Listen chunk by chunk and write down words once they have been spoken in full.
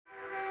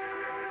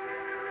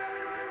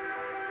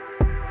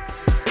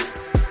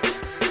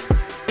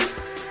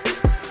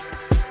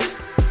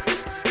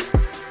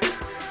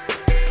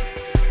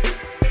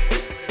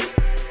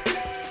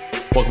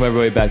Welcome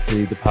everybody back to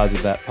the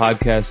Deposit That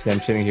podcast.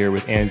 I'm sitting here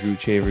with Andrew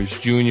Chavers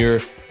Jr.,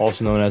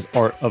 also known as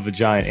Art of a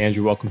Giant.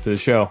 Andrew, welcome to the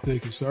show.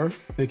 Thank you, sir.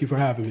 Thank you for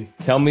having me.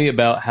 Tell me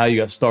about how you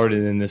got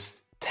started in this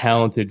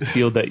talented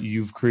field that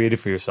you've created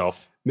for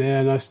yourself.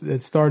 Man,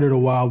 it started a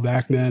while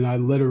back, man. I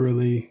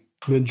literally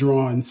been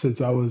drawing since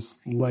I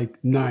was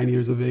like 9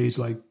 years of age,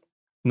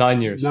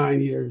 9 years.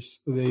 9 years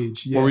of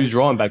age. Yeah. What were you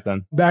drawing back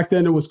then? Back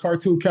then, it was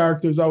cartoon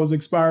characters I was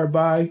inspired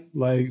by,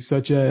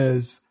 such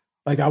as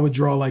I would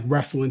draw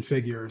wrestling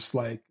figures,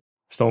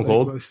 Stone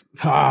Cold?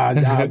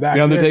 Back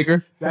The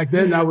Undertaker? Back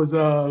then, that was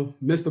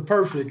Mr.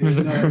 Perfect.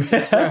 And,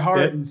 Bret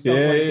Hart and stuff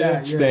like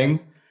that. Sting.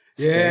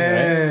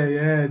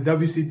 Yeah.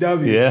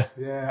 WCW.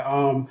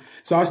 Yeah.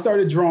 So I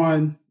started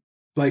drawing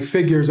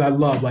figures I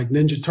love, like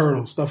Ninja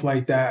Turtles, stuff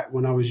like that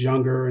when I was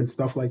younger and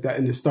stuff like that.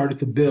 And it started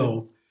to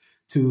build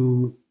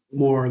to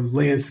more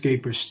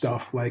landscaper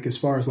stuff, as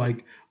far as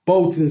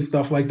boats and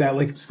stuff like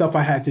that, stuff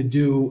I had to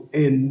do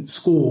in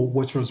school,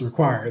 which was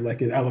required,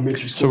 in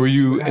elementary school. So were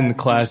you in the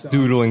class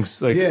doodling?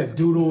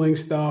 Doodling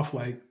stuff,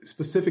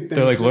 specific things.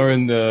 They're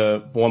learn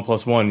the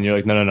 1+1, and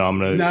you're no, I'm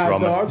going to draw.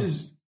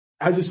 So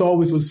I just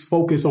always was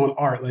focused on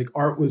art.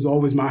 Art was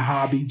always my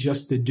hobby,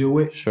 just to do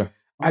it. Sure.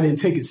 I didn't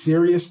take it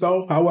serious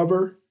though,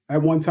 however,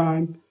 at one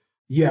time.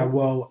 Yeah,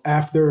 well,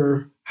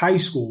 after high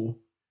school,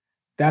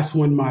 that's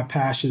when my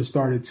passion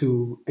started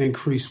to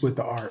increase with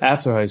the art.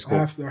 After high school?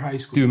 After high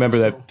school. Do you remember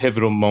that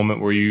pivotal moment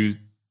where you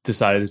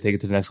decided to take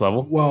it to the next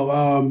level?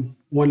 Well,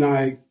 when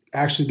I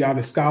actually got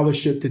a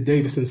scholarship to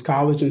Davidson's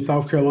College in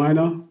South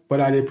Carolina, but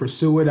I didn't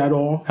pursue it at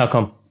all. How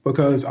come?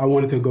 Because I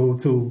wanted to go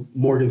to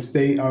Morgan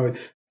State.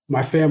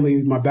 My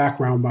family, my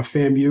background, my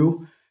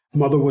FAMU.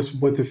 Mother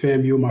went to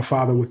FAMU. My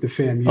father went to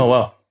FAMU. Oh,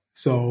 wow.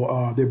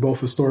 So they're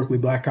both historically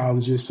black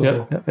colleges.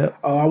 So yep.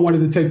 I wanted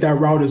to take that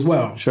route as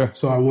well. Sure.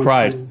 So I went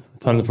pride.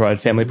 Ton of pride.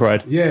 Family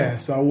pride. Yeah.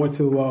 So I went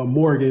to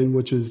Morgan,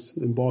 which is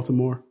in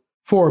Baltimore,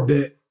 for a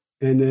bit.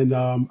 And then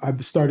I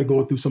started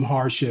going through some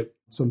hardship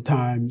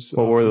sometimes.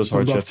 What were those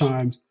hardships?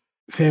 Times,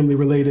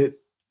 family-related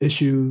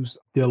issues,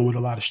 dealing with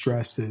a lot of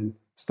stress and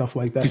stuff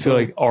like that. Do you feel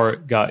like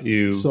art got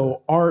you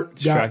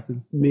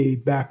distracted? Got me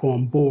back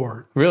on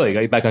board. Really?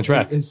 Got you back on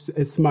track?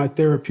 It's my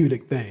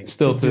therapeutic thing.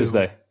 Still to this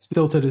day?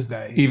 Still to this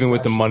day. Even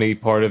with the money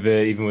part of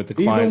it, even with the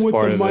clients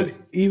part of it?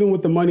 Even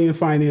with the money and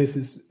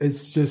finances,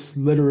 it's just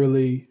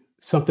literally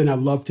something I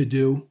love to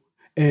do.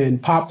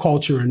 And pop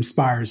culture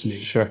inspires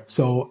me. Sure.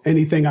 So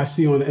anything I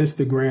see on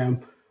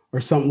Instagram or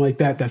something like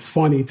that that's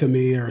funny to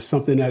me or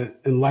something that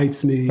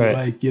enlightens me,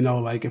 right.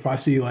 If I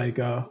see a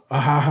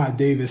Ha Ha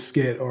Davis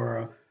skit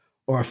or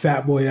a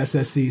Fat Boy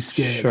SSC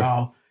skit,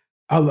 sure.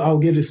 I'll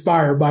get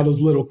inspired by those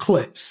little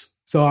clips.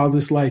 So I'll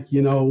just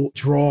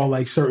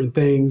draw certain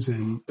things.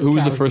 And who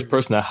was the first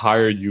person that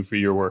hired you for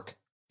your work?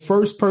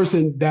 First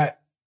person that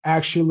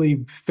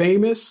actually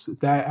famous,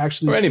 that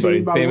actually or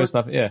anybody famous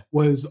work, enough, yeah,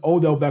 was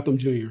Odell Beckham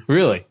Jr.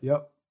 Really?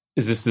 Yep.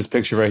 Is this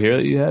picture right here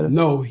that you had?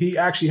 No, he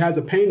actually has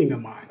a painting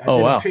of mine. I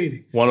did wow. A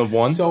painting. One of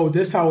one? So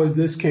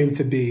this came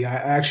to be. I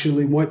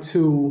actually went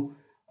to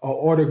an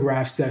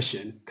autograph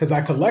session because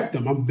I collect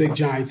them. I'm a big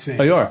Giants fan.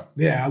 Oh, you are?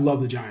 Yeah, I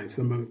love the Giants.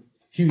 I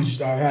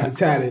had it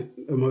tatted.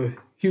 I'm a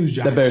huge Giants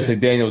fan. That better say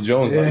Daniel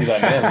Jones.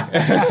 Yeah.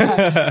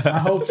 I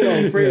hope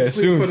so. Please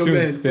put them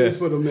in. Yeah. Please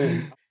put them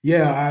in.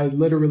 Yeah, I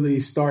literally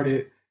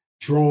started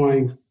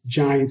drawing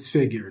Giants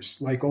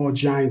figures, all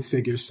Giants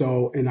figures.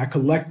 So, and I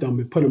collect them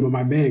and put them in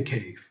my man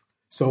cave.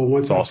 So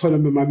once I put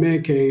them in my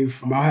man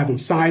cave, I'll have them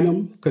sign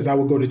them because I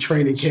would go to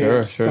training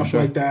camps, stuff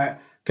like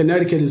that.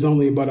 Connecticut is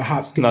only about a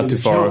hot skip not too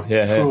far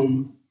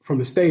from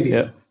the stadium.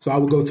 Yeah. So I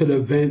would go to the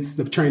events,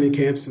 the training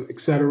camps, et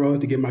cetera,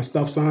 to get my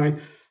stuff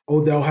signed.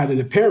 Odell had an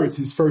appearance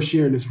his first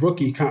year in his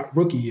rookie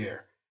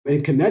year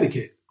in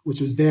Connecticut, which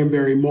was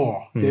Danbury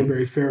Mall,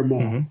 Danbury Fair Mall.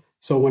 Mm-hmm.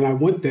 So when I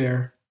went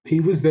there, he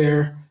was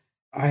there.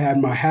 I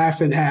had my half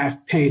and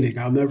half painting.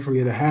 I'll never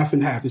forget a half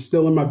and half. It's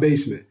still in my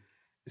basement.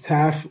 It's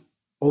half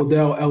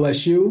Odell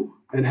LSU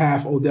and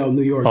half Odell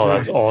New York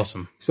Giants. That's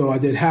awesome. So I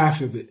did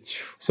half of it.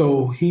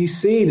 So he's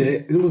seen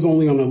it. It was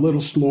only on a little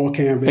small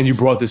canvas. And you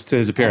brought this to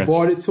his appearance? I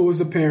brought it to his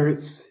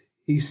appearance.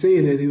 He's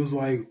seen it. He was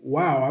like,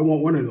 wow, I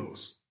want one of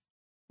those.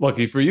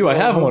 Lucky for you, so I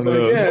have one of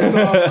those. Yeah,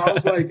 so I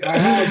was like, I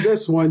have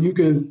this one. You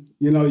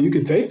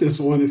can take this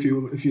one if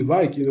you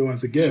like,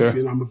 as a gift.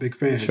 Sure. I'm a big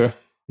fan. Sure.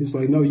 He's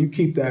like, no, you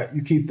keep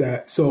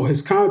that. So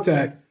his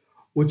contact,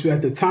 which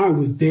at the time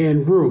was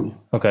Dan Rue.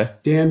 Okay.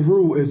 Dan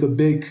Rue is a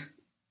big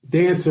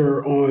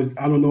dancer on,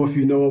 I don't know if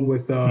you know him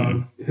with,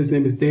 his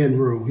name is Dan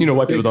Rue. He's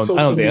white people don't,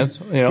 I don't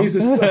dance.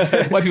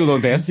 White people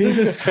don't dance. He's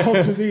a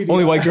social media.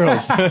 Only white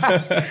girls.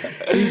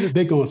 He's just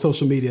big on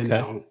social media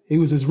now. He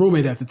was his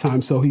roommate at the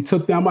time. So he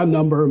took down my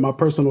number, my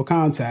personal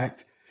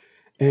contact,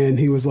 and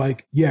he was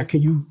like, yeah,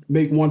 can you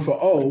make one for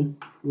O,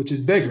 which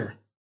is bigger?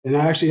 And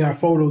I actually have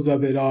photos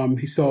of it.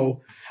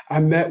 So I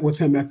met with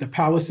him at the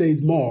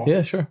Palisades Mall.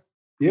 Yeah, sure.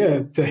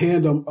 Yeah, to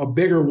hand him a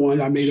bigger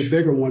one. I made a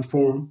bigger one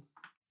for him.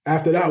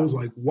 After that, I was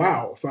like,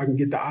 wow, if I can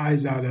get the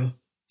eyes out of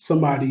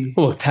somebody.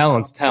 Well, look,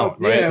 talent's talent,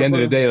 right? Yeah, At the end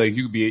of the day, like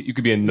you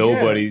could be a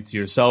nobody to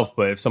yourself,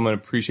 but if someone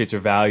appreciates or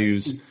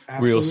values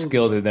real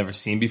skill they've never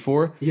seen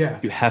before,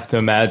 you have to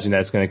imagine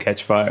that's going to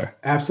catch fire.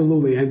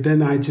 Absolutely. And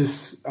then I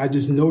just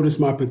noticed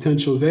my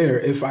potential there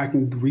if I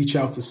can reach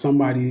out to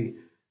somebody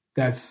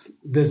that's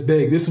this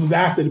big. This was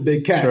after the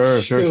big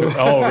catch. Sure.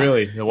 Oh,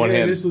 really? The one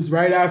hand. This was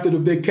right after the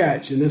big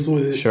catch, and this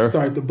one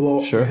started to blow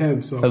up for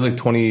him. So that was like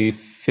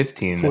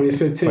 2015.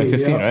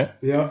 2015, right?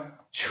 Yeah.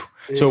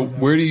 So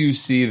where do you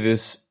see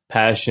this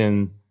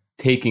passion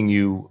taking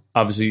you?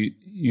 Obviously,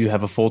 you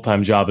have a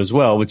full-time job as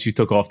well, which you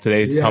took off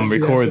today to come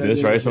record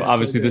this, right? So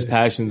obviously this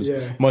passion's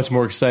much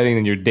more exciting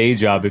than your day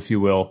job, if you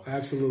will.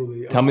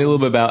 Absolutely. Tell me a little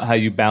bit about how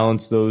you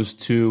balance those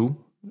two,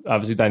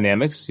 obviously,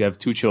 dynamics. You have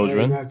 2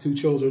 children. I have 2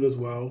 children as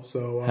well.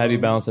 So how do you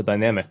balance that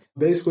dynamic?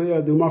 Basically,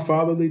 I do my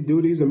fatherly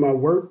duties and my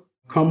work,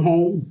 come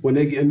home. When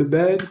they get into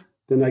bed,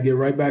 then I get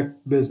right back to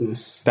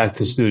business. Back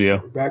to the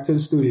studio. Back to the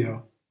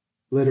studio,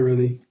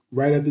 literally.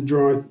 Right at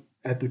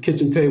the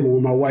kitchen table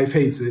where my wife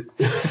hates it.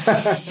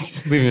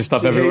 Leaving your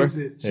stuff everywhere?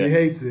 She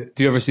hates it.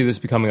 Do you ever see this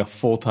becoming a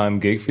full-time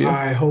gig for you?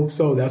 I hope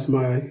so. That's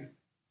my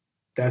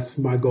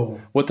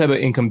goal. What type of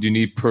income do you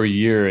need per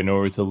year in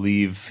order to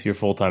leave your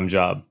full-time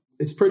job?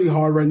 It's pretty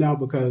hard right now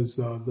because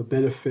the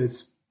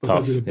benefits. Tough.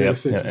 Because of the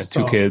benefits, and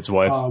tough. 2 kids,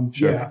 wife.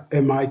 Yeah,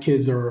 and my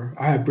kids I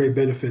have great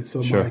benefits,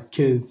 so my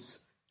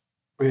kids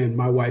and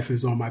my wife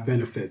is on my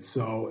benefits.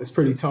 So it's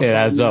pretty tough. It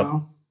adds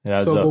up.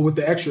 But with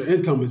the extra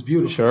income, it's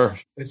beautiful. Sure.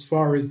 As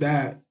far as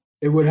that,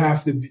 it would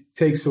have to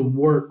take some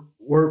work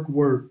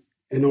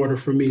in order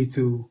for me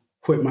to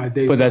quit my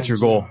day. But that's your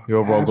goal. Job. Your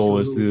overall goal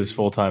is to do this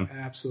full time.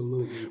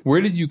 Absolutely. Where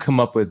did you come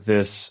up with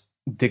this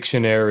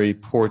dictionary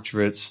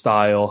portrait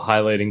style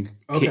highlighting?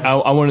 Okay.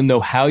 I want to know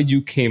how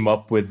you came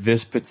up with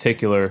this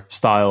particular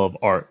style of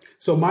art.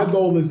 So my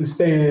goal is to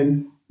stay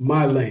in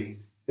my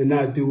lane and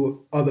not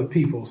do other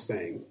people's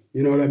thing.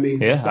 You know what I mean?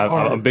 Yeah,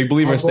 I'm a big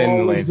believer in staying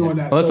in the lane.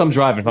 Unless I'm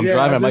driving. If I'm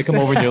driving, I might come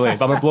over in your lane.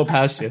 But I'm going to blow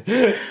past you.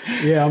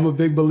 Yeah, I'm a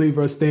big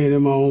believer of staying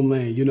in my own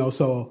lane,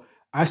 So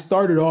I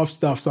started off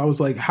stuff. So I was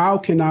like, how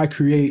can I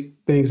create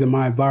things in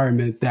my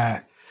environment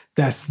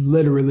that's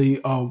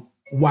literally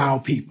wow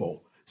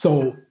people?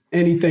 So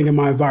anything in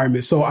my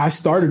environment. So I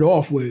started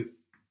off with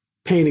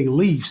painting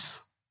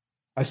leaves.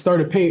 I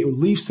started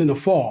painting leaves in the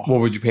fall. What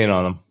would you paint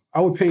on them?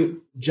 I would paint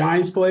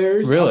Giants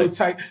players. Really? I would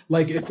type,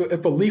 like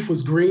if a leaf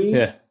was green.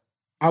 Yeah.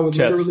 I would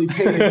literally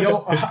paint a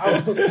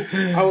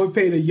Yoda. I would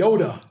paint a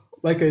Yoda,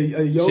 like a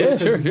Yoda,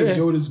 because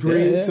Yoda's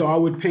green. So I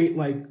would paint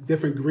like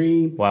different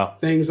green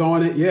things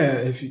on it. Yeah,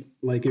 if you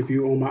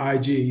on my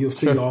IG, you'll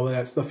see all of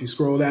that stuff. You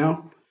scroll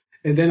down,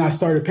 and then I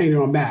started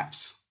painting on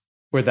maps.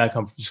 Where'd that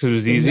come from? Just because it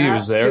was easy, it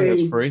was there, it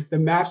was free? The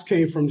maps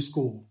came from the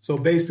school. So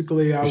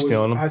basically, I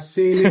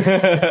seen these.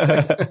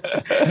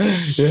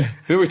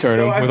 We return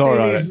them with art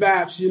on it. These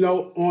maps,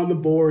 on the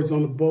boards,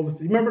 on the bullets.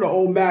 You remember the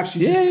old maps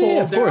you just pulled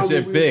down? Of course,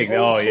 they're big.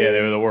 Oh, yeah,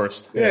 they were the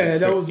worst. Yeah,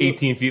 that was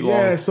 18 feet long.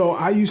 Yeah, so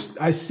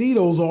I see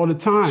those all the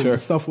time and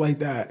stuff like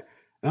that.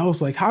 And I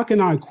was like, how can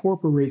I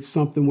incorporate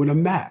something with a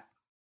map?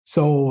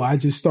 So I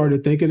just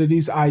started thinking of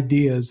these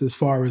ideas as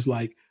far as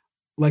like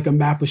a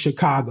map of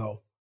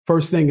Chicago.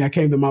 First thing that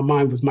came to my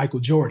mind was Michael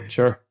Jordan.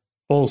 Sure.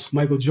 Bulls.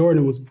 Michael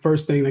Jordan was the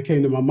first thing that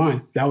came to my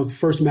mind. That was the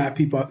first map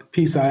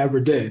piece I ever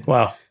did.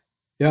 Wow.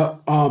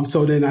 Yep.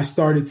 So then I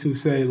started to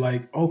say,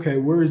 like, okay,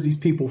 where is these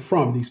people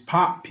from? These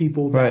pop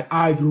people that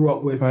I grew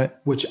up with,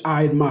 which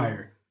I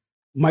admire.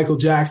 Michael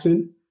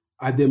Jackson.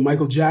 I did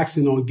Michael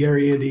Jackson on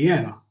Gary,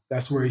 Indiana.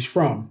 That's where he's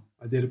from.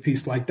 I did a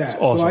piece like that.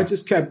 Awesome. So I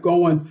just kept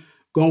going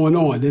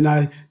on. Then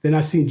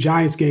I seen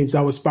Giants games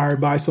I was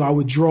inspired by. So I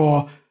would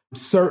draw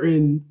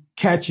certain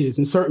catches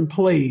and certain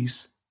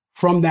plays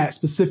from that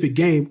specific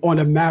game on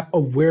a map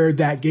of where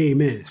that game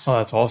is. Oh,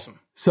 that's awesome.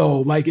 So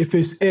like if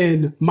it's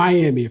in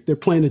Miami, if they're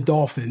playing the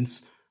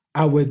Dolphins,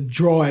 I would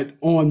draw it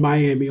on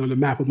Miami, on the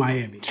map of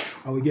Miami.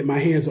 I would get my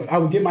hands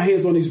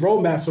on these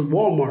road maps from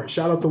Walmart.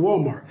 Shout out to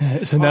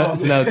Walmart. So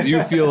now do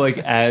you feel like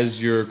as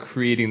you're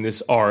creating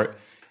this art,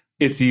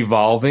 it's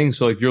evolving?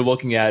 So like you're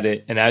looking at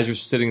it and as you're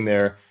sitting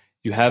there,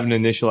 you have an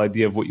initial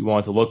idea of what you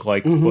want it to look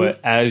like,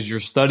 but as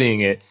you're studying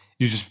it,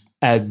 you just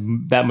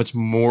add that much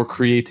more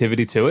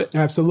creativity to it?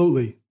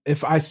 Absolutely.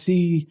 If I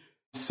see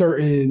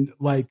certain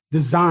like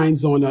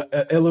designs on an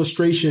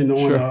illustration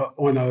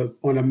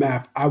on a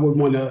map, I would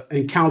want to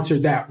encounter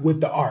that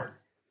with the art.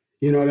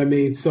 You know what I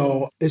mean?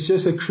 So it's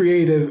just a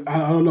creative,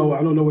 I don't know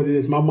what it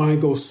is. My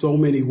mind goes so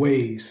many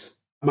ways.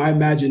 My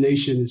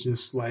imagination is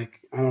just like,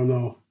 I don't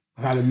know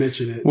how to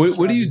mention it.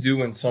 What do you do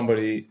when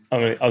somebody,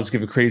 I'll just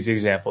give a crazy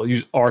example.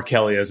 Use R.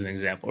 Kelly as an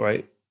example,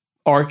 right?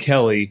 R.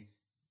 Kelly,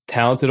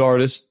 talented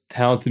artist,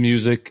 talented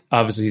music.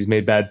 Obviously, he's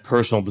made bad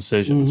personal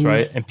decisions,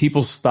 right? And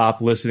people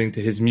stop listening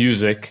to his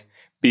music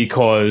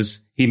because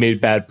he made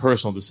bad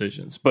personal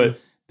decisions. But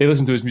they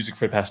listen to his music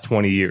for the past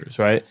 20 years,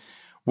 right?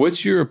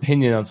 What's your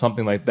opinion on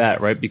something like that,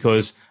 right?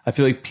 Because I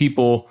feel like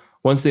people,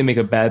 once they make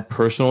a bad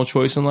personal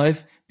choice in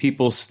life,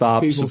 people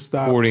stop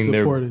supporting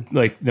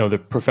their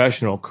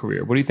professional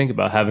career. What do you think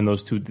about having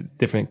those two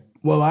different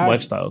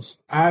lifestyles?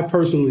 I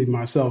personally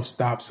myself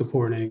stopped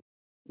supporting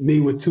me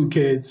with 2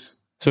 kids.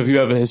 So if you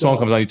have his song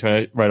comes on, you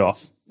turn it right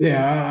off.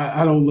 Yeah,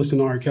 I don't listen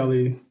to R.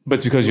 Kelly. But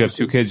it's because you have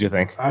 2 kids, you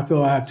think? I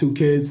feel I have 2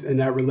 kids, and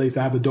that relates.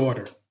 I have a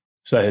daughter.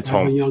 So that hits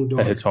home. I have a young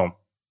daughter. That hits home.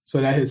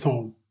 So that hits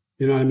home.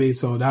 You know what I mean?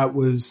 So that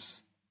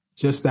was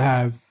just to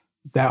have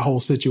that whole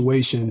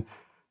situation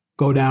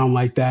go down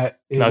like that.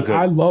 And Not good.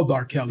 I loved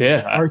R. Kelly.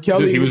 Yeah. R.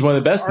 Kelly. Dude, he was one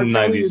of the best in the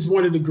 90s. R. Kelly is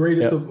one of the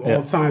greatest of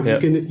all time.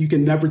 Yep. You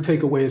can never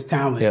take away his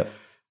talent. Yep.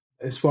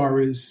 As far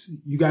as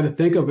you got to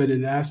think of it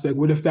in the aspect,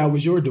 what if that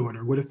was your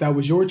daughter? What if that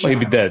was your child? Well,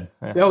 he'd be dead.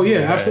 Oh,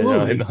 yeah,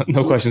 absolutely.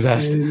 No questions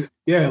asked. And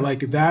yeah,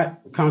 like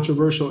that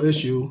controversial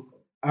issue,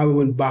 I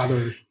wouldn't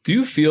bother. Do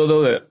you feel,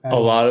 though, that a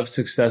lot of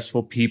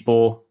successful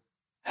people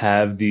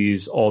have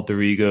these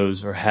alter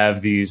egos or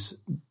have these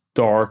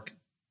dark,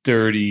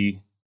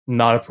 dirty,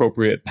 not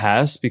appropriate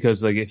pasts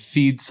because like it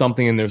feeds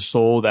something in their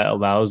soul that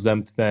allows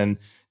them to then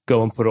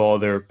go and put all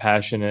their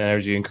passion and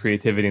energy and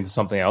creativity into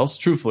something else?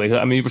 Truthfully,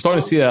 I mean, we're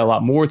starting to see that a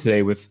lot more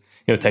today with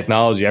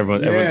technology.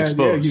 Everyone's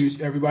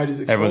exposed.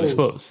 Everybody's exposed. Everyone's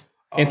exposed.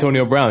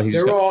 Antonio Brown.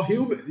 They're all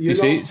human. You know?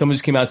 See, someone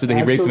just came out and said that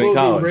he raped him in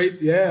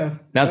college.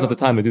 Now's not the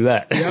time to do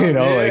that.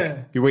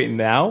 Like you're waiting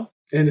now.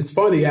 And it's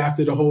funny,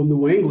 after the whole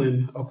New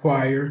England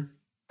acquire,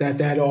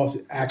 that all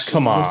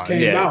actually just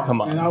came out.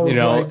 Come on. And I was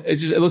like,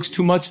 it looks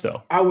too much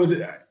though. I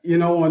would,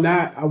 on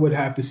that, I would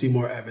have to see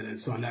more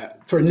evidence on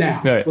that for now.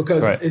 Right,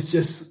 because it's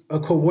just a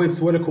coincidence.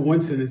 What a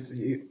coincidence.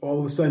 All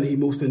of a sudden he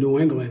moves to New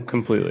England.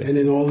 Completely. And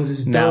then all of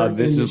this dirt and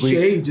the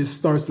shade just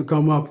starts to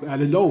come up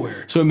out of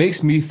nowhere. So it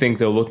makes me think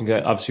though, looking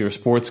at, obviously you're a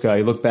sports guy,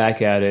 you look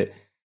back at it,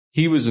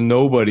 he was a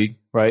nobody,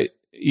 right?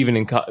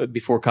 Even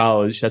before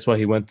college. That's why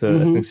he went to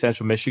I think,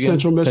 Central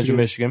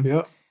Michigan.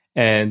 Yep.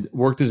 And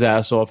worked his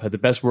ass off, had the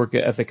best work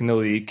ethic in the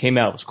league, came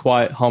out, was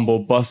quiet, humble,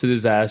 busted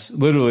his ass.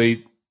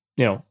 Literally,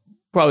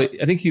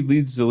 probably, I think he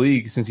leads the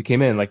league since he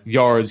came in, like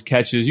yards,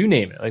 catches, you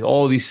name it, like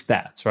all of these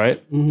stats,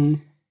 right? Mm-hmm.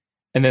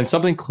 And then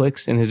something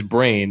clicks in his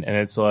brain, and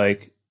it's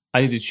like,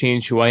 I need to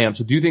change who I am.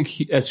 So do you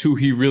think that's who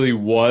he really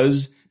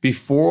was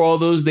before all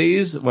those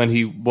days when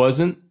he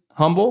wasn't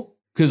humble?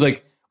 Because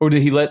or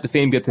did he let the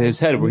fame get to his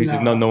head where he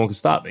said, no one can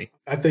stop me?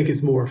 I think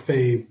it's more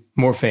fame.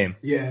 More fame.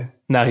 Yeah.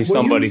 Now he's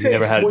somebody who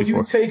never had it before. When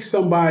you take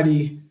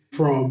somebody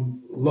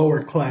from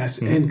lower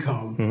class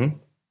income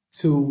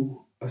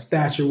to a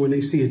stature when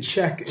they see a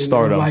check and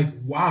they're like,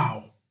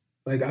 wow,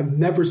 like I've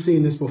never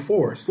seen this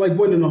before. It's like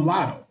winning a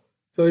lotto.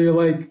 So you're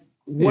like,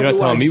 what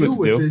do I do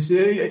with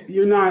this?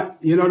 You're not,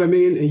 you know what I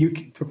mean?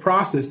 And to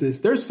process this,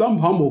 there's some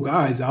humble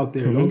guys out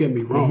there. Don't get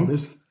me wrong.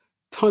 There's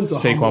tons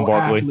of humble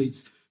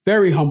athletes,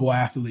 very humble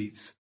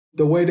athletes.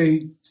 The way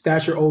they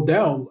stature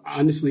Odell,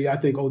 honestly, I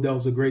think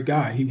Odell's a great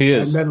guy. He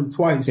is. I met him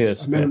twice.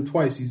 I met him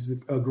twice.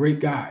 He's a great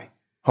guy.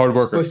 Hard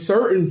worker. But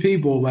certain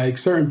people,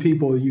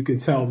 you can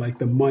tell like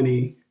the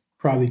money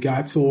probably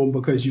got to him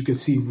because you can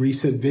see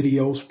recent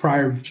videos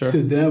prior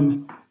to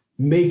them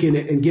making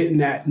it and getting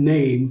that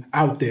name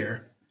out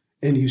there.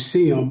 And you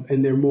see them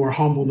and they're more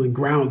humble and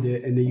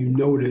grounded. And then you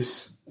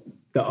notice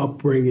the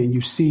upbringing. You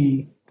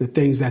see the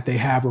things that they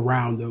have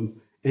around them.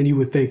 And you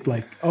would think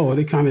like, oh,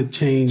 they kind of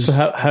changed. So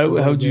how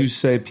would you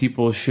say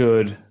people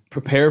should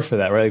prepare for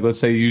that, right? Like, let's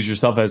say you use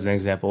yourself as an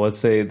example. Let's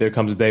say there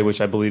comes a day,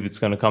 which I believe it's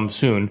going to come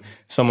soon.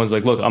 Someone's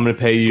like, look, I'm going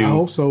to pay you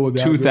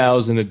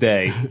 $2,000 a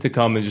day to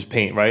come and just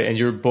paint, right? And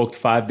you're booked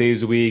 5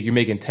 days a week. You're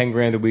making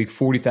 $10,000 a week,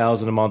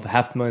 $40,000 a month,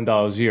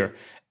 $500,000 a year.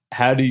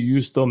 How do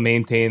you still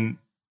maintain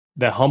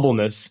that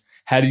humbleness?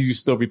 How do you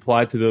still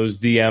reply to those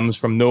DMs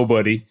from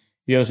nobody?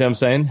 You know what I'm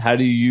saying? How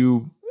do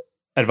you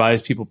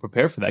advise people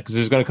prepare for that? Because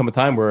there's going to come a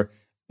time where,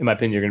 in my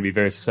opinion, you're going to be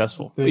very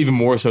successful, even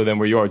more so than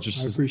where you are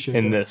just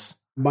in this.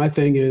 My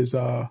thing is,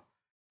 I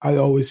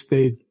always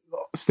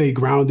stay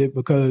grounded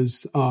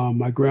because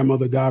my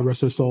grandmother, God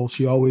rest her soul,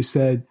 she always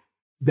said,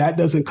 that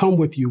doesn't come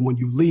with you when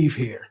you leave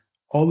here.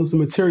 All those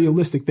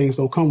materialistic things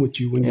don't come with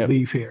you when you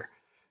leave here.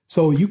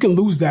 So you can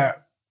lose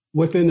that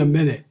within a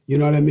minute. You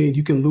know what I mean?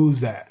 You can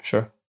lose that.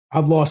 Sure.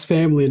 I've lost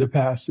family in the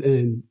past,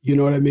 and you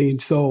know what I mean?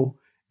 So,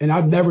 and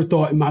I've never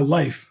thought in my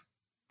life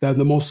that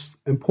the most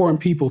important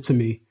people to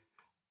me,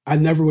 I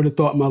never would have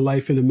thought in my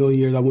life in a million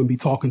years I wouldn't be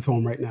talking to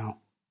them right now.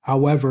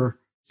 However,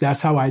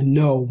 that's how I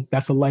know,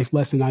 that's a life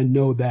lesson. I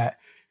know that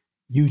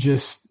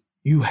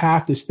you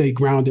have to stay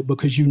grounded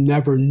because you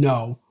never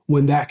know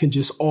when that can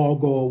just all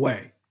go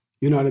away.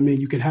 You know what I mean?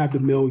 You can have the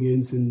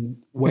millions and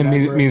whatever.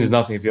 It means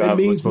nothing if you have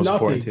what's most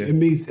important to you.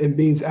 It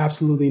means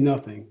absolutely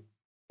nothing.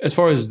 As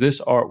far as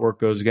this artwork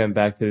goes, again,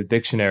 back to the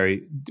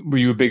dictionary, were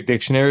you a big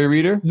dictionary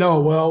reader?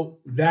 No, well,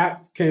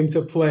 that came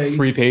to play.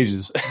 3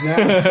 pages.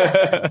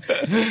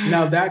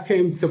 Now, that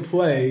came to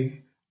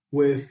play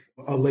with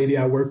a lady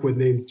I work with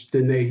named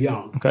Danae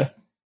Young. Okay.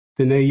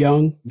 Danae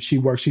Young,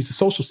 she's a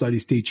social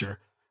studies teacher.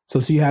 So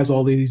she has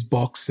all these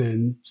books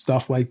and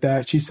stuff like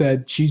that. She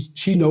said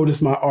she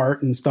noticed my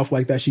art and stuff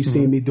like that. She's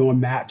seen me doing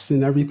maps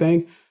and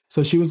everything.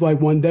 So she was like,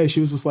 one day,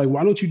 she was just like,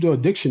 why don't you do a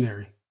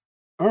dictionary?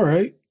 All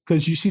right.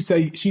 Because she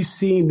said she's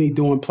seen me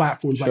doing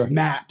platforms like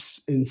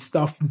maps and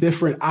stuff,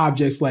 different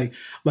objects, like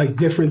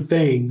different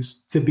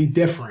things to be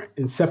different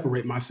and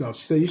separate myself.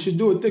 She said, you should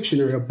do a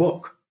dictionary, a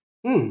book.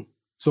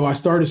 So So I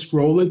started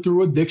scrolling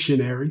through a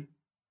dictionary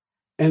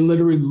and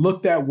literally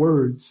looked at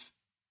words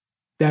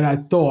that I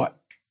thought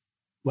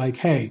like,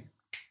 hey,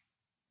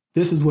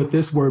 this is what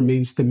this word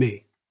means to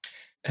me.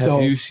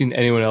 Have you seen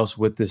anyone else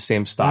with the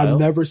same style? I've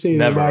never seen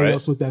anybody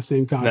else with that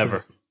same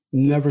concept.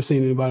 Never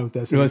seen anybody with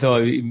that same concept. You know what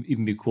I thought would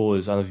even be cool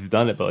is, I don't know if you've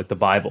done it, but like the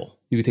Bible.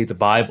 You could take the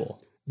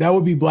Bible. That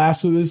would be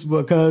blasphemous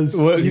because...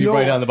 What, you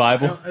write down the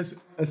Bible?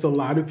 That's a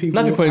lot of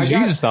people. Nothing putting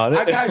Jesus on it.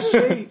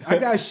 I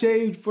got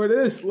shade for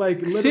this. Like,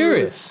 literally,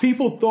 serious.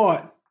 People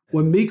thought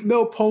when Meek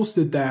Mill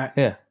posted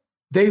that,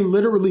 they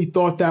literally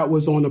thought that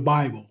was on the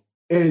Bible.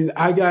 And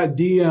I got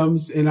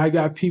DMs and I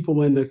got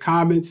people in the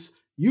comments.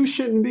 You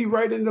shouldn't be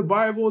writing the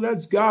Bible.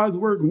 That's God's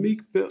work.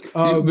 Meek Mill.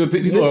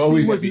 People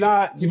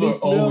are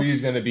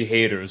always going to be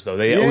haters, though.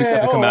 They always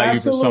have to come at you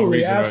for some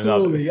reason or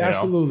another.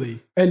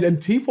 Absolutely.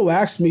 And people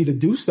ask me to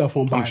do stuff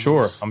on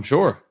Bibles. I'm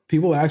sure.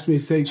 People ask me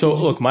to say... So,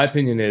 look, my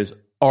opinion is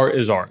art,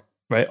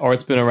 right?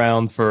 Art's been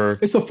around for...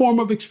 It's a form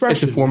of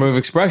expression. It's a form of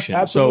expression.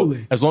 Absolutely.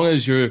 So, as long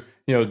as you're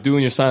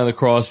doing your sign of the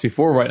cross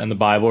before writing the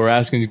Bible or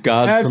asking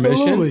God's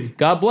permission,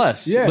 God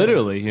bless. Yeah,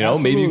 literally,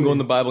 maybe you can go in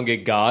the Bible and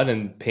get God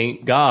and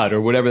paint God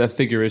or whatever that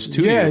figure is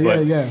to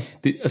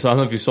you. So I don't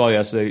know if you saw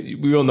yesterday,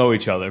 we all know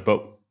each other,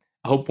 but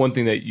I hope one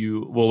thing that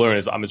you will learn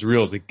is I'm as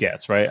real as it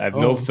gets, right? I have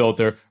no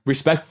filter,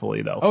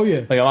 respectfully though. Oh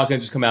yeah. Like I'm not going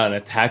to just come out and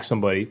attack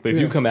somebody, but if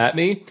you come at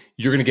me,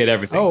 you're going to get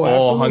everything. All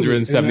absolutely.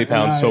 170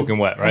 pounds soaking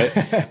wet,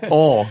 right?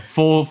 All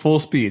full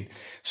speed.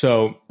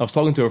 So I was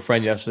talking to a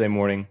friend yesterday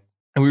morning,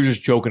 and we were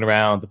just joking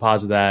around,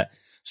 deposit that.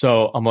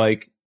 So I'm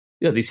like,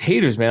 these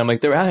haters, man. I'm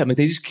like, they're out here.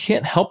 They just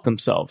can't help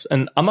themselves.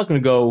 And I'm not going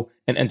to go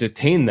and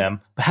entertain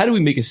them. But how do we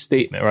make a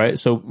statement, right?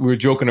 So we were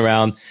joking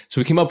around. So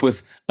we came up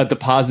with a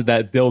deposit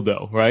that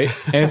dildo, right?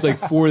 And it's like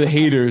for the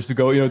haters to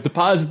go,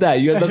 deposit that.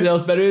 You got nothing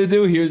else better to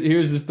do?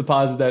 Here's this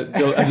deposit that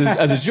dildo,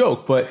 as a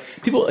joke. But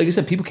people, like I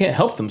said, people can't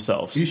help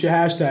themselves. You should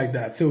hashtag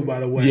that too, by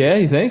the way. Yeah,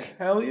 you think?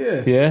 Hell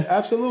yeah. Yeah?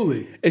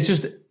 Absolutely. It's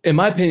just, in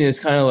my opinion, it's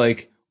kind of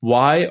like,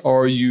 why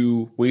are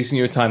you wasting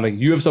your time? Like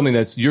you have something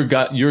that's your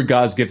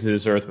God's gift to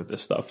this earth with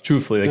this stuff.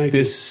 Truthfully, like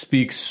this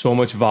speaks so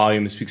much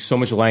volume. It speaks so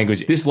much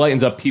language. This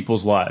lightens up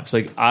people's lives.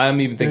 Like I'm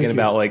even thinking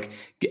about like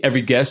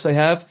every guest I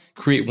have,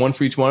 create one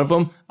for each one of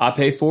them. I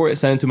pay for it,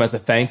 send it to them as a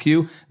thank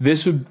you.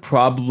 This would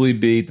probably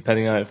be,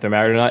 depending on if they're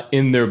married or not,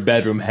 in their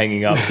bedroom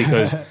hanging up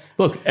because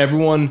look,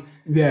 everyone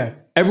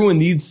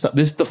needs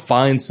this to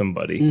find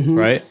somebody,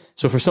 right?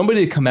 So for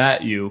somebody to come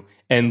at you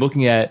and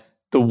looking at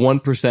the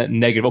 1%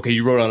 negative. Okay,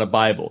 you wrote on a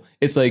Bible.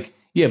 It's like,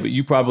 yeah, but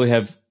you probably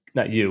have,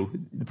 not you,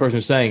 the person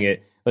who's saying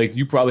it, like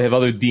you probably have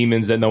other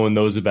demons that no one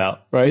knows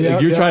about, right?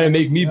 Like you're trying to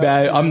make me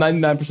bad. I'm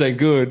 99%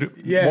 good,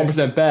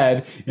 1%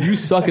 bad. You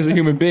suck as a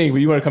human being, but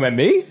you want to come at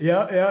me?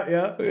 Yeah.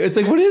 It's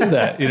like, what is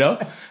that,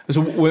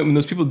 So when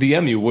those people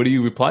DM you, what do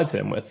you reply to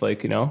them with?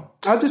 Like,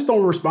 I just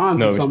don't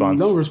respond to something.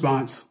 No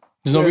response.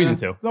 There's no reason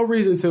to. No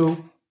reason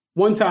to.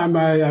 One time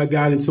I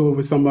got into it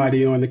with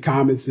somebody on the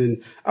comments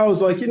and I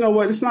was like, you know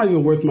what? It's not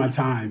even worth my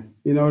time.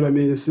 You know what I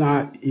mean? It's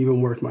not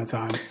even worth my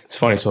time. It's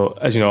funny. So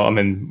as you know, I'm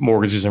in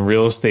mortgages and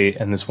real estate.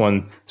 And this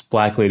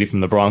black lady from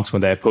the Bronx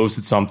one day, I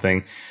posted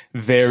something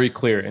very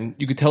clear. And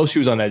you could tell she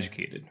was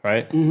uneducated,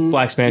 right?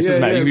 Black, Spanish,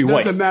 doesn't matter. You can be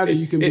white. Doesn't matter.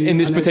 You can be in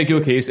this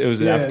particular case, it was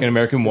an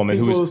African-American woman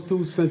who was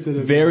too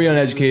sensitive. Very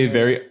uneducated,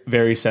 very,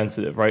 very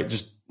sensitive, right?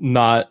 Just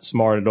not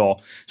smart at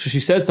all. So she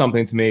said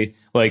something to me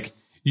like,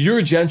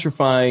 you're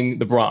gentrifying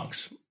the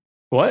Bronx.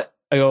 What?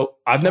 I go,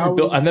 I've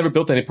never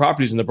built any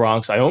properties in the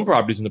Bronx. I own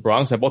properties in the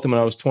Bronx. I bought them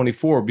when I was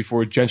 24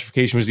 before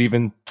gentrification was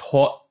even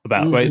taught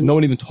about, right? No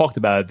one even talked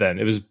about it then.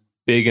 It was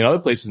big in other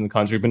places in the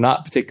country, but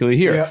not particularly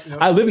here.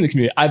 I live in the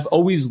community. I've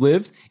always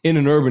lived in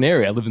an urban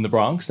area. I lived in the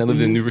Bronx. I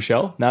lived in New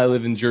Rochelle. Now I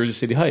live in Jersey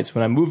City Heights.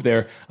 When I moved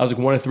there, I was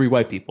like one of 3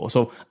 white people.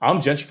 So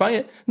I'm gentrifying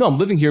it? No, I'm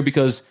living here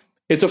because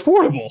it's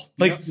affordable.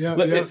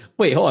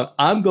 Wait, hold on.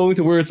 I'm going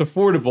to where it's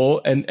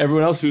affordable, and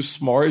everyone else who's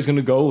smart is going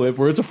to go live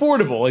where it's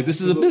affordable. Like, this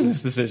is a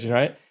business decision,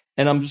 right?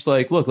 And I'm just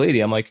like, look,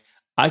 lady, I'm like,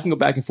 I can go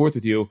back and forth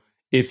with you.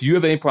 If you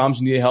have any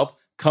problems, you need help,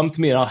 come to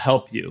me and I'll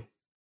help you.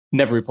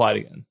 Never replied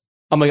again.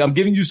 I'm like, I'm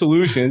giving you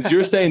solutions.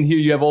 You're saying here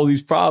you have all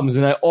these problems,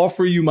 and I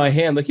offer you my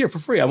hand, like, here, for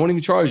free. I won't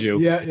even charge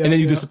you. And then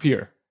you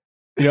disappear.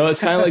 It's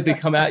kind of like they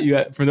come at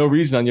you for no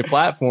reason on your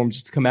platform,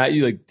 just to come at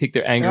you, like take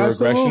their anger or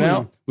aggression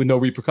out with no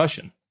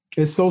repercussion.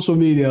 It's social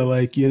media.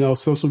 Like,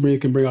 social media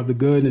can bring out the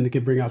good and it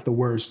can bring out the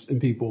worst in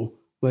people.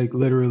 Like,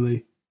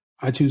 literally,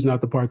 I choose not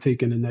to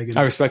partake in the negative.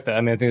 I respect that.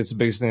 I mean, I think it's the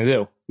biggest thing to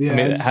do. Yeah, I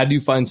mean, how do you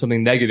find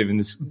something negative in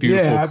this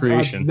beautiful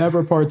creation? I've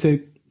never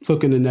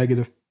took in the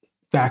negative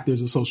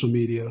factors of social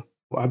media.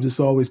 I've just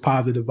always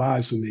positive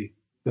vibes for me.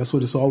 That's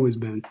what it's always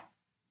been.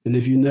 And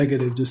if you're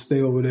negative, just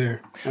stay over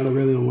there. I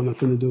don't want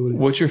nothing to do with it.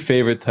 What's your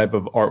favorite type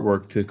of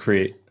artwork to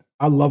create?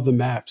 I love the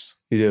maps.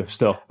 You do,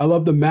 still? I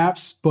love the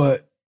maps,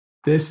 but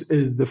this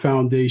is the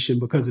foundation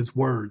because it's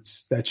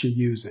words that you're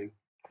using.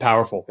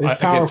 Powerful. It's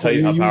powerful.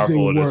 You're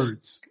using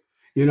words.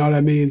 You know what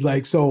I mean?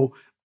 Like, so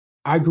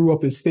I grew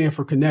up in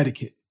Stamford,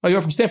 Connecticut. Oh,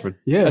 you're from Stanford?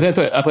 Yeah.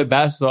 I play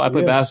basketball. I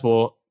play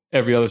basketball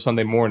every other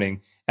Sunday morning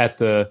at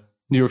the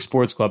New York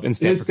Sports Club in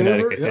Stamford,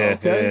 Connecticut. Yeah,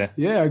 okay.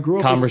 Yeah, I grew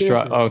up Commerce in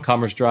Stamford.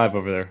 Commerce Drive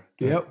over there.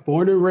 Yep,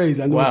 born and raised.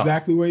 I know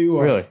exactly where you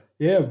are. Really?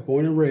 Yeah,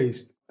 born and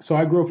raised. So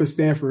I grew up in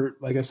Stamford,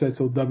 like I said,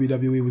 so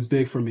WWE was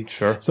big for me.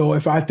 Sure. So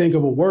if I think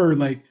of a word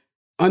like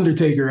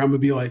Undertaker, I'm going to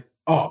be like,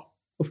 oh,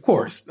 of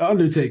course, The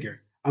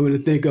Undertaker. I'm going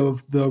to think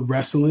of the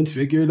wrestling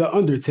figure, The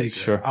Undertaker.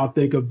 Sure. I'll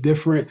think of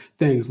different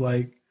things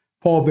like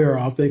Paul Bearer.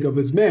 I'll think of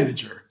his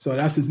manager. So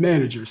that's his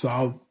manager. So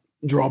I'll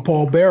draw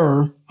Paul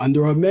Bearer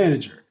under a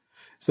manager.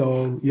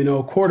 So,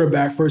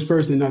 quarterback, first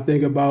person, I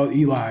think about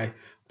Eli.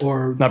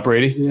 Or not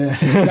Brady.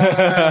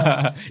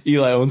 Yeah.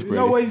 Eli owns Brady.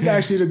 No way he's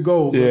actually the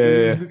GOAT.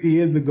 Yeah. He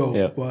is the GOAT.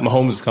 Yeah. But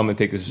Mahomes is coming to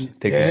take his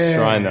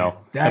shrine now.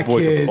 That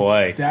boy can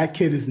play. That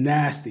kid is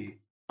nasty.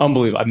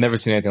 Unbelievable. I've never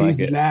seen anything like it.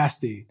 He's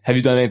nasty. Have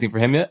you done anything for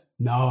him yet?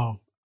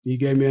 No. You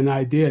gave me an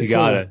idea. You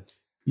got it.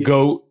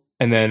 GOAT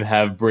and then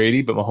have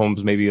Brady, but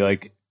Mahomes maybe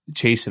like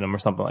chasing him or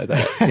something like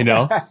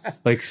that,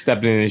 like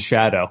stepping in his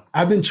shadow.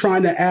 I've been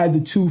trying to add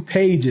the 2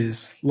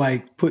 pages,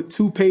 like put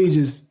 2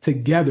 pages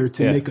together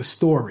to make a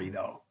story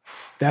though.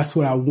 That's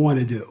what I want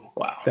to do.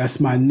 Wow. That's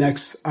my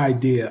next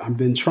idea. I've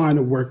been trying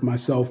to work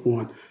myself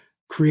on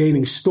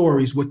creating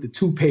stories with the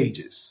 2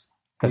 pages.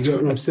 You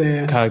get what I'm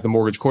saying? Kind of like the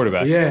mortgage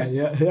quarterback. Yeah.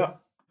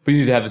 But you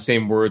need to have the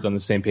same words on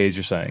the same page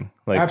you're saying.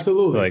 Like,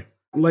 absolutely.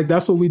 Like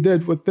that's what we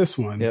did with this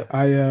one. Yep.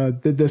 I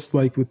did this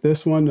like with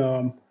this one.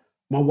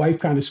 My wife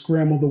kind of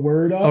scrambled the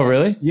word up. Oh,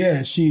 really?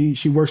 Yeah. She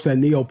works at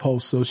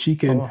Neopost, so she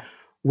can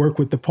work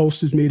with the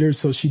postage meters.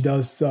 So she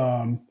does.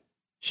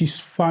 She's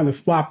trying to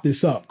flop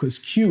this up because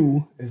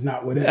Q is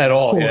not with it at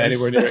all. Yeah,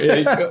 anywhere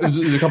near.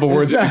 There's a couple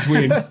words in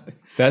between.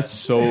 That's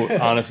so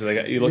honestly,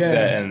 like you look at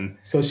that and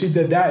so she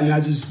did that, and I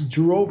just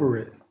drew over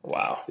it.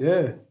 Wow.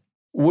 Yeah.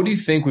 What do you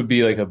think would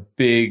be like a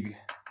big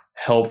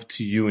help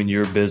to you in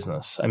your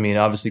business? I mean,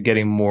 obviously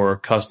getting more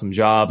custom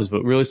jobs,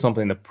 but really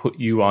something to put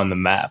you on the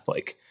map,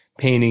 like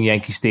painting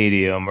Yankee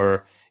Stadium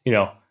or,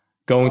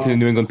 going to the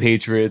New England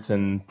Patriots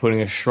and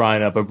putting a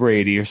shrine up a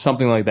Brady or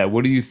something like that.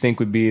 What do you think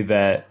would be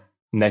that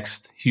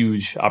next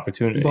huge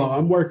opportunity? Well,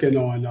 I'm working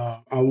on,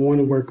 I want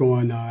to work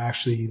on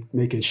actually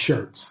making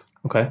shirts.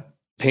 Okay.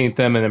 Paint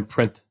them and then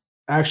print.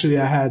 Actually,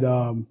 I had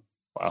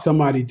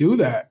somebody do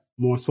that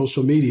on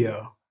social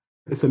media.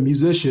 It's a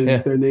musician.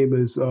 Yeah. Their name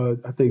is,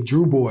 I think,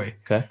 Drew Boy.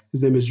 Okay.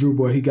 His name is Drew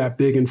Boy. He got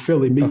big in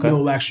Philly. Meek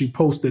Mill actually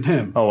posted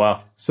him. Oh,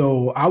 wow.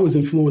 So I was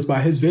influenced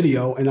by his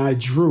video, and I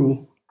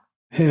drew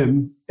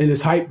him in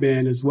his hype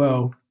band as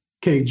well,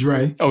 King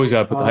Dre. Always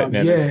got to put the hype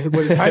man. Yeah,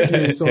 with his hype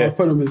band. So I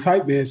put him in his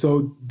hype band.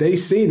 So they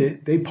seen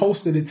it. They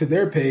posted it to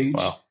their page.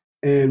 Wow.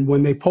 And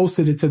when they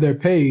posted it to their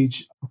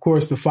page, of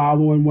course, the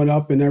following went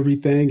up and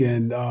everything.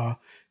 And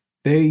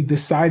they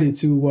decided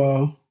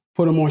to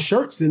put them on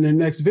shirts in their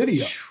next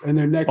video. In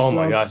their next, oh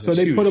my gosh! So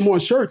they put them on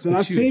shirts, and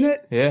I seen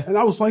it. Yeah. And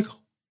I was like,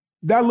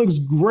 that looks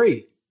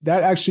great.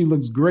 That actually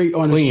looks great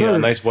on a shirt. A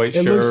nice white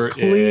shirt. It looks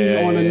clean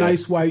on a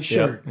nice white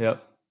shirt.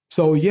 Yep.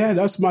 So yeah,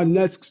 that's my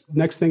next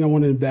thing I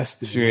want to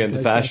invest in. So you're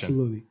into fashion.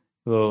 Absolutely.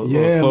 A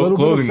little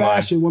bit of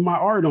fashion with my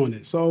art on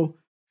it. So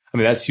I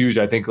mean, that's huge.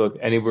 I think, look,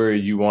 anywhere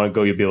you want to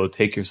go, you'll be able to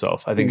take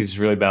yourself. I think it's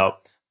really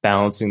about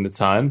balancing the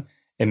time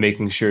and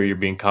making sure you're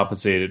being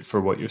compensated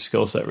for what your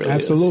skill set really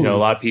is. A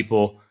lot of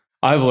people,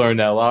 I've learned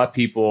that a lot of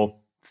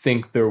people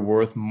think they're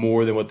worth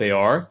more than what they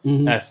are.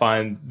 Mm-hmm. And I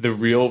find the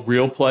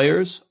real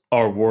players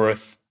are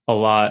worth a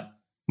lot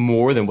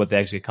more than what they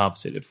actually get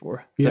compensated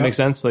for. Does that make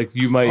sense? Like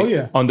you might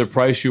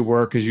underprice your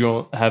work because you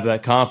don't have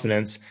that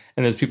confidence.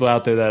 And there's people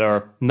out there that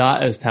are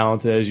not as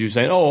talented as you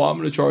saying, oh, I'm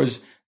going to charge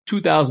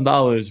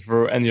 $2,000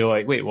 for, and you're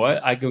like, wait,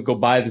 what? I could go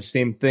buy the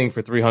same thing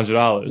for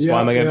 $300.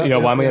 Why am I going to,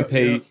 why am I going to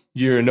pay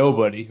you're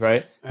nobody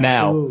right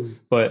now?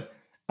 But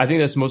I think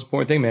that's the most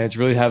important thing, man. It's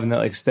really having that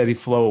like steady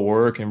flow of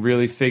work and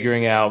really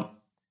figuring out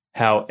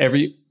how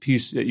every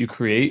piece that you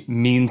create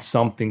means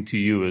something to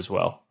you as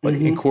well. Like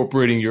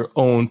incorporating your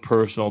own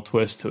personal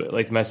twist to it.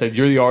 Like I said,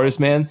 you're the artist,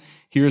 man.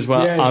 Here's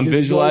what I'm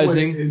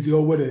visualizing. And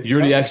go with it.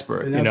 You're the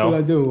expert. And that's what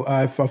I do.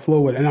 I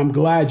flow with it. And I'm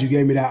glad you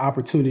gave me that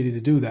opportunity to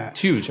do that.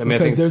 It's huge. I mean,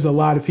 because there's a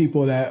lot of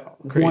people that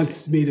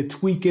wants me to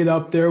tweak it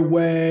up their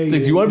way. It's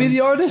like, do you want to be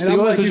the artist? And I'm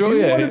like, if you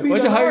want to be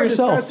the hire artist,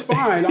 yourself? That's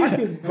fine.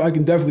 I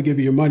can definitely give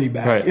you your money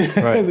back. Right.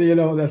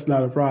 That's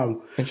not a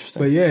problem.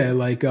 Interesting. But yeah,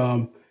 like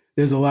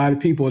there's a lot of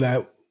people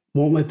that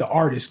won't let the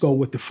artist go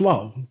with the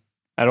flow.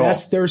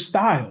 That's their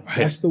style. Right.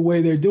 That's the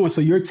way they're doing.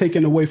 So you're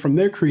taking away from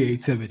their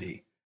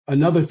creativity.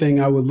 Another thing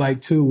I would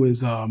like too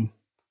is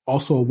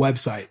also a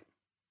website.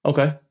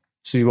 Okay.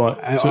 So you want?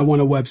 I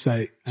want a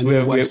website. So we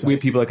have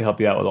people that can help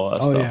you out with all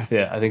that stuff.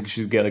 Yeah. I think you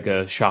should get like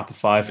a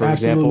Shopify, for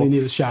example. Absolutely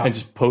need a shop. And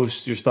just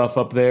post your stuff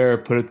up there,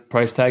 put a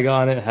price tag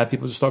on it, and have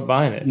people just start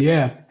buying it.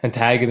 Yeah. And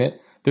tagging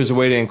it. There's a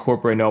way to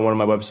incorporate on one of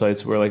my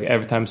websites where like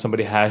every time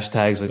somebody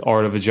hashtags like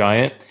Art of a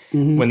Giant,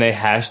 when they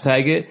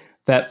hashtag it,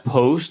 that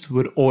post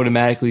would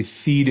automatically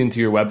feed into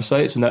your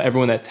website. So now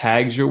everyone that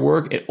tags your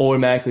work, it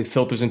automatically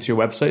filters into your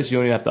website, so you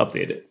don't even have to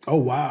update it. Oh,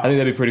 wow. I think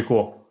that'd be pretty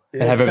cool.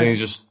 Yeah, and have everything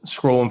just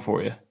scrolling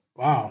for you.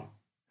 Wow.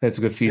 That's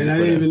a good feed. And I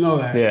didn't even know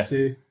that. Yeah.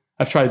 See?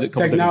 I've tried a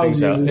couple different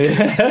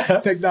things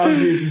out.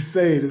 Technology is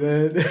insane,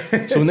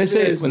 man. So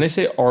when they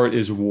say art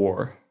is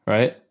war,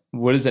 right?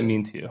 What does that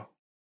mean to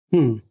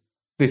you?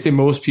 They say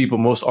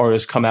most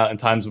artists come out in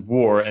times of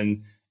war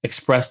and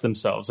express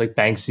themselves, like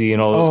Banksy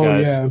and all those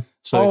guys. Yeah.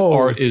 So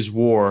art is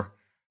war.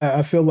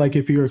 I feel like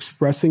if you're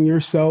expressing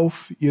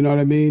yourself, you know what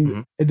I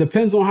mean? It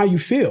depends on how you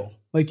feel,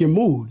 like your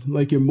mood.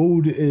 Like your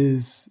mood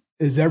is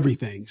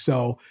everything.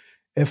 So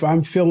if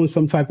I'm feeling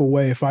some type of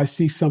way, if I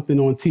see something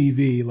on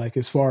TV, like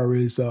as far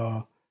as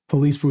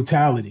police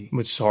brutality,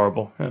 which is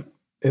horrible. Yeah.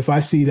 If I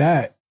see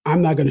that,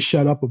 I'm not going to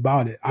shut up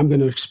about it. I'm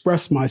going to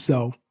express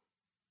myself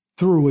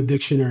through a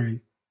dictionary.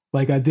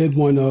 Like I did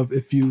one of,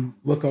 if you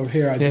look over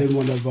here, I did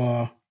one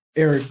of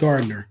Eric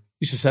Gardner.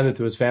 You should send it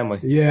to his family.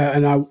 Yeah,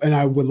 and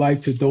I would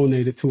like to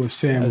donate it to his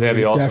family. That'd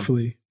be awesome.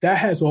 Definitely. That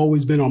has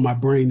always been on my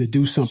brain to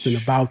do something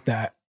about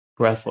that.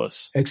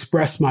 Breathless.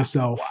 Express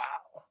myself. Wow.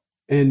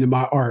 And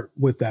my art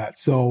with that.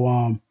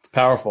 So it's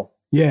powerful.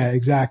 Yeah,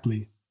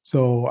 exactly.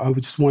 So I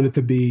just want it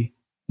to be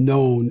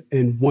known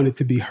and want it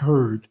to be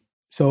heard.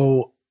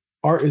 So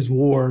art is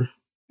war.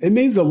 It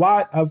means a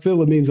lot. I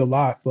feel it means a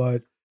lot,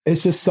 but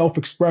it's just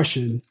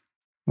self-expression.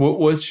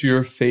 What's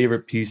your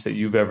favorite piece that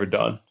you've ever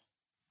done?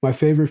 My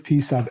favorite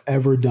piece I've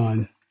ever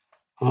done.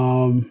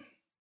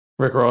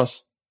 Rick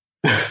Ross.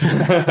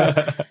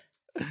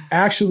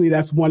 Actually,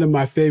 that's one of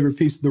my favorite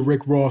pieces, the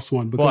Rick Ross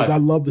one, because I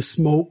love the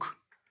smoke.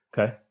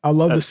 Okay. I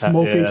love the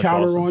smoke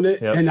encounter on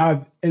it.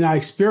 Yep. And I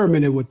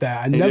experimented with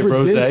that. I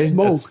never did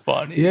smoke. That's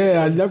funny.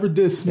 Yeah, I never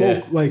did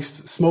smoke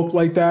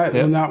like that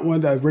on that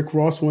one. That Rick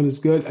Ross one is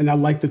good. And I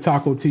like the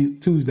Taco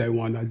Tuesday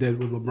one I did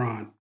with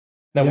LeBron.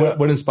 Now,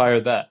 what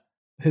inspired that?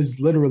 His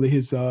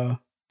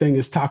thing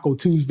is Taco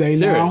Tuesday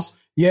Serious? Now.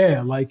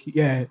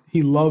 Yeah,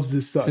 he loves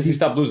this stuff. Since he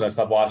stopped losing, I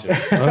stopped watching.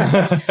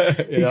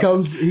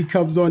 He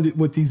comes on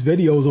with these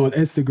videos on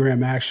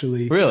Instagram,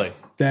 actually. Really?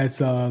 That's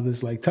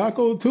this like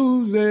Taco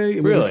Tuesday.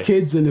 Really? With his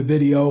kids in the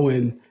video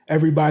and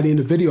everybody in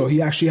the video.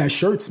 He actually has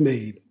shirts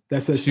made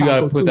that says so you got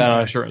to put Tuesday. that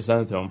on a shirt and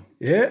send it to him.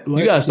 Yeah.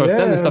 You got to start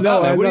sending stuff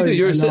out, man. What do you do?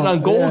 You're sitting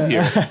on gold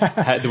here.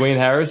 Dwayne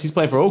Harris, he's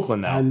playing for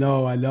Oakland now. I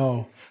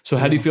know. So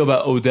how do you feel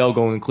about Odell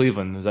going to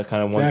Cleveland? Is that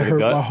kind of one to the gut?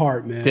 That hurt my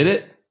heart, man. Did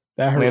it?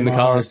 That hurt Landon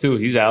Collins too.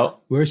 He's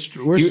out. We're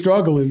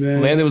struggling,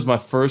 man. Landon was my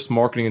first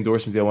marketing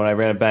endorsement deal. When I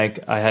ran a bank,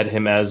 I had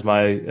him as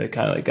my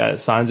kind of like guy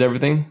that signs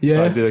everything. Yeah.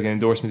 So I did like an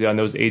endorsement deal. I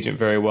know his agent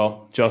very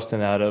well,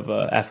 Justin out of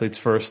Athletes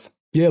First.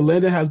 Yeah,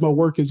 Landon has my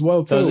work as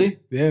well too. Does he?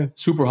 Yeah.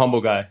 Super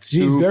humble guy.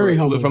 He's very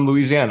humble. From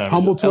Louisiana.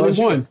 Humble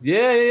 21.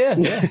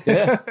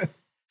 Yeah.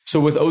 So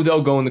with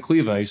Odell going to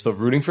Cleveland, are you still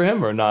rooting for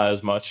him or not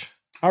as much?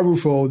 I root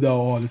for Odell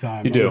all the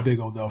time. You do? I'm a big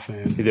Odell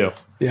fan. You do?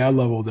 Yeah, I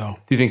love Odell.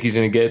 Do you think he's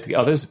going to get it?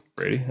 Oh, there's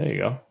Brady. There you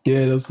go.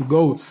 Yeah, that's the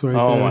GOATs right there.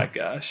 Oh, my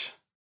gosh.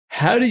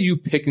 How do you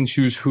pick and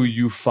choose who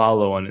you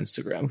follow on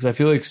Instagram? Because I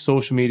feel like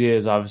social media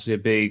is obviously a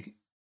big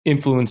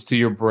influence to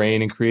your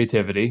brain and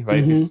creativity,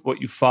 right? Mm-hmm.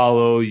 What you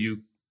follow,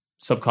 you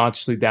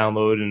subconsciously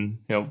download and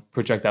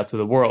project out to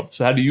the world.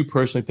 So how do you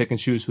personally pick and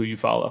choose who you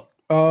follow?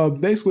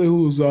 Basically,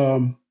 who's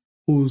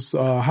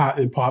hot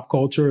in pop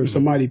culture. If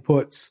somebody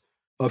puts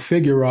a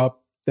figure up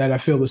that I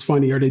feel is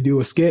funny, or they do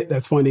a skit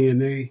that's funny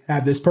and they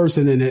have this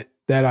person in it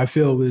that I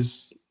feel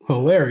is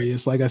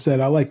hilarious. Like I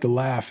said, I like to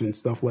laugh and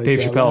stuff like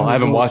Dave that. Chappelle, I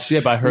haven't watched it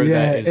yet, but I heard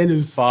that and it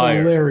was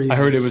fire. Hilarious. I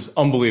heard it was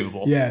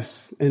unbelievable.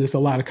 Yes, and it's a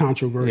lot of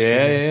controversy.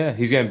 Yeah.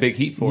 He's getting big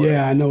heat for it.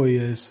 Yeah, I know he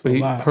is. But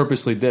he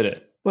purposely did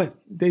it. But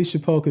Dave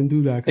Chappelle can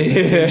do that.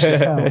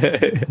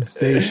 It's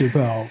Dave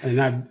Chappelle.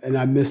 And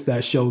I missed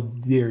that show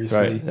dearly.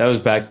 Right. That was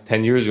back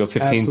 10 years ago,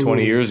 15, Absolutely.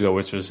 20 years ago,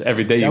 which was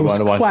every day you wanted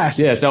to watch.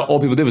 Classic. Yeah, it's all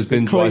people did was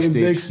binge watch Clayton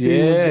Steve.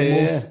 Bixby was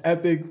the most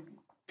epic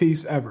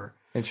piece ever.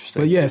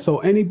 Interesting. But yeah, so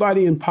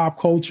anybody in pop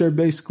culture,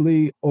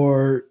 basically,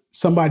 or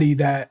somebody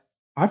that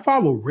I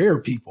follow rare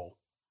people.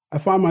 I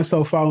find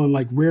myself following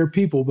like rare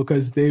people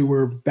because they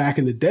were back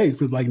in the day, it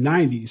was like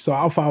 90s. So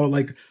I'll follow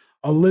like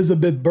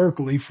Elizabeth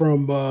Berkley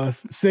from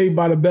Saved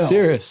by the Bell.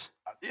 Serious?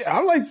 Yeah,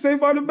 I like Saved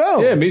by the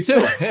Bell. Yeah, me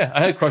too. Yeah, I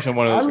had a crush on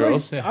one of those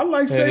girls. I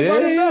like Saved by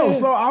the Bell.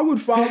 So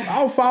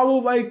I'll follow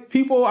like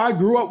people I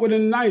grew up with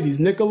in the 90s.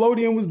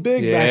 Nickelodeon was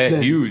big back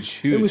then.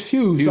 Huge. It was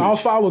huge. So I'll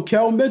follow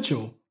Kel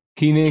Mitchell.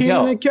 Keenan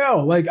and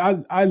Kel. Like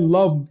I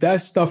love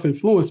that stuff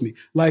influenced me.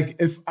 Like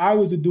if I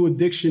was to do a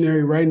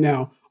dictionary right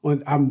now,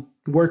 I'm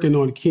working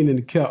on Keenan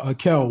and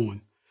Kel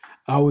one.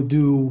 I would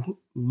do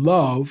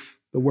love,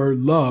 the word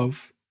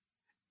love,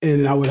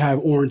 and I would have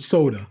orange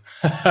soda.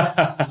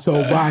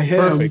 So by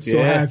him,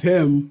 have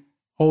him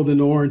holding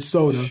the orange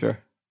soda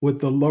with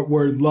the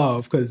word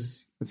love,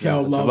 because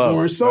Kel loves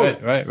orange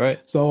soda.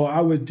 Right. So I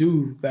would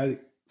do that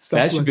stuff.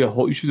 That should be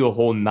you should do a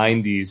whole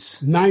 90s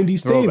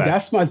theme.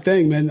 That's my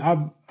thing, man.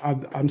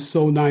 I'm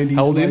so 90s.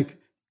 How old are you?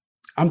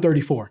 I'm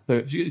 34.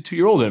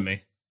 You're older than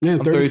me. Yeah,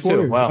 I'm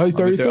 32. Wow. Are you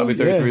 32? I'll be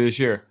 33 this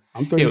year.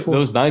 I'm 34.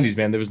 Those 90s,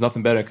 man, there was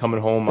nothing better than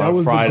coming home on Friday. That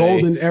was the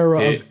golden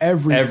era of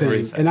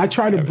everything. And I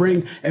try to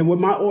bring, and with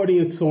my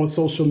audience on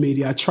social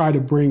media, I try to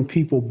bring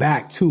people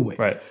back to it.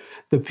 Right.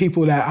 The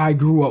people that I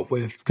grew up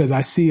with, because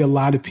I see a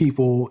lot of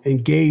people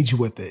engage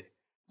with it.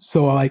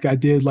 So like I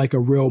did like a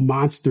Real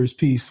Monsters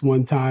piece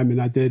one time,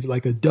 and I did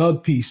like a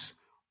Doug piece.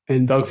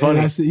 And Doug Funny.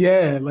 And I said,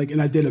 yeah, like,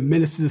 and I did a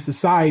Menace to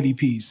Society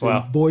piece,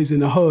 wow. and Boys in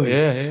the Hood.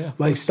 Yeah.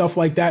 Like stuff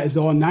like that is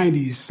all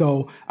 90s.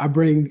 So I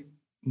bring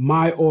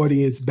my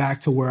audience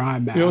back to where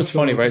I'm at. You know what's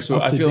funny, right?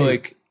 So I feel date.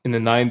 like in the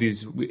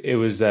 90s, it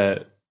was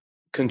that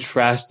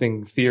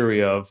contrasting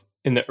theory of,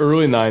 in the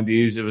early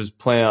 90s, it was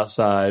playing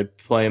outside,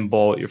 playing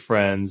ball with your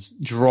friends,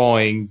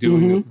 drawing,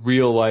 doing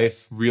real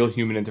life, real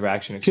human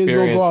interaction experiences.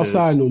 Kids don't go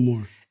outside no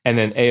more. And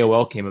then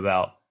AOL came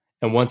about.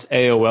 And once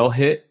AOL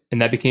hit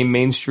and that became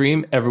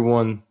mainstream,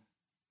 everyone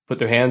put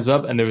their hands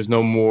up, and there was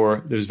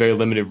very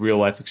limited real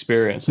life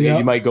experience. So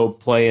you might go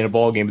play in a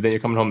ball game, but then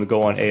you're coming home to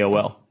go on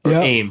AOL or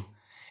AIM.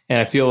 And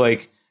I feel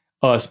like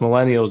us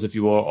millennials, if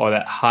you will, are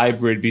that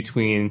hybrid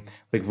between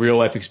like real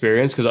life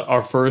experience, because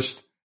our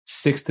first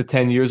 6 to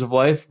 10 years of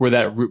life was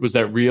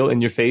that real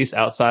in your face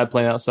outside,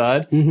 playing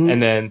outside. And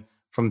then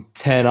from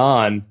 10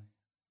 on,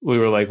 we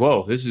were like,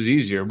 whoa, this is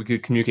easier. We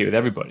could communicate with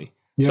everybody.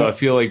 So I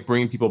feel like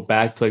bringing people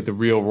back to like the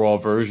real raw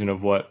version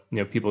of what, you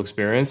know, people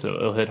experience,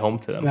 it'll hit home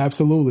to them.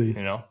 Absolutely.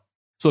 You know?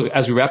 So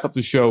as we wrap up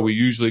the show, we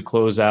always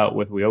close out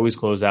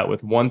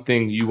with one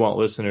thing you want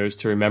listeners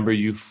to remember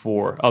you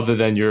for, other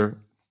than your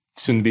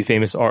soon to be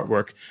famous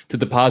artwork, to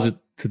deposit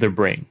to their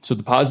brain. So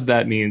deposit,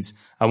 that means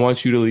I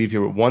want you to leave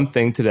here with one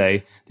thing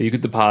today that you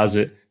could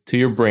deposit to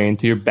your brain,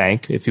 to your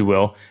bank, if you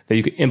will, that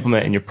you could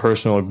implement in your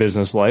personal or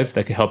business life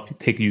that could help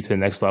take you to the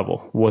next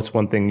level. What's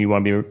one thing you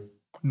want to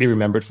be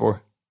remembered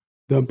for?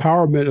 The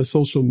empowerment of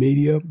social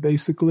media,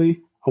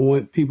 basically. I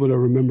want people to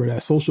remember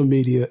that social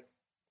media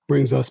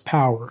brings us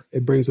power.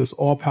 It brings us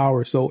all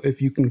power. So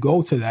if you can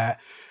go to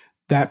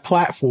that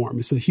platform,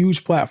 it's a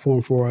huge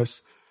platform for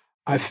us.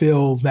 I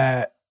feel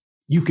that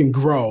you can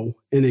grow,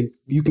 and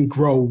you can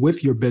grow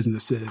with your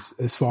businesses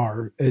as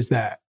far as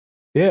that.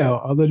 Yeah.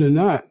 Other than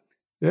that,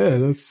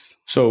 that's.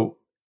 So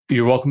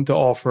you're welcome to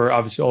offer,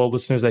 obviously, all the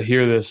listeners that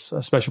hear this,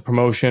 a special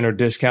promotion or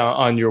discount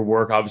on your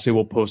work. Obviously,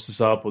 we'll post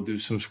this up. We'll do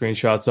some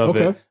screenshots of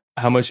it.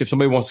 How much, if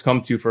somebody wants to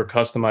come to you for a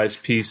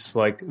customized piece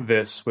like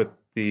this with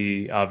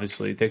the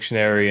obviously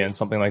dictionary and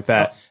something like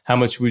that, how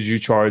much would you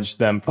charge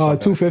them for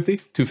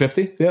 $250.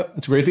 $250? Yep.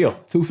 That's a great deal.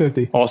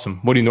 $250.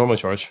 Awesome. What do you normally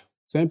charge?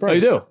 Same price. Oh,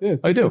 you do? Yeah,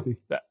 I do.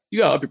 You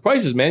got to up your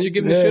prices, man. You're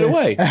giving this shit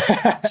away.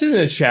 This isn't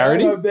a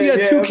charity. You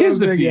got two kids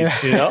to feed,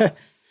 you know?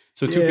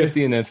 So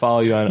 $250, and then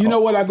follow you on. You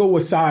know what? I go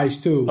with size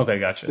too. Okay,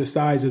 gotcha. The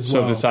size as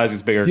well. So if the size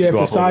is bigger, if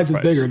the size is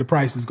bigger, the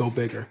prices go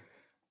bigger.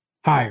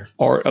 Higher.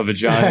 Art of a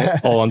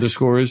Giant, all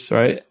underscores,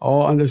 right?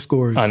 All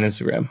underscores. On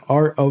Instagram.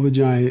 Art of a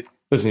Giant.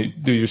 Listen,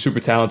 dude, you're super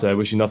talented. I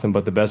wish you nothing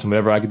but the best, and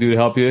whatever I could do to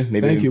help you.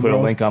 Maybe even put a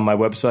link on my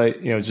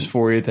website, you know, just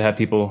for you to have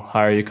people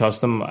hire you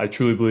custom. I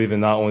truly believe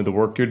in not only the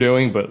work you're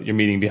doing, but your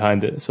meaning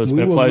behind it. So it's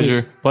been a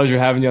pleasure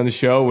having you on the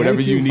show.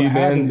 Whatever you need,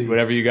 man,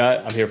 whatever you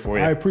got, I'm here for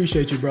you. I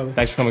appreciate you, brother.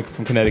 Thanks for coming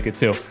from Connecticut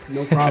too.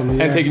 No problem.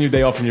 And taking your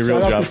day off from your real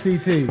job. Shout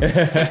out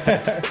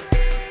to CT.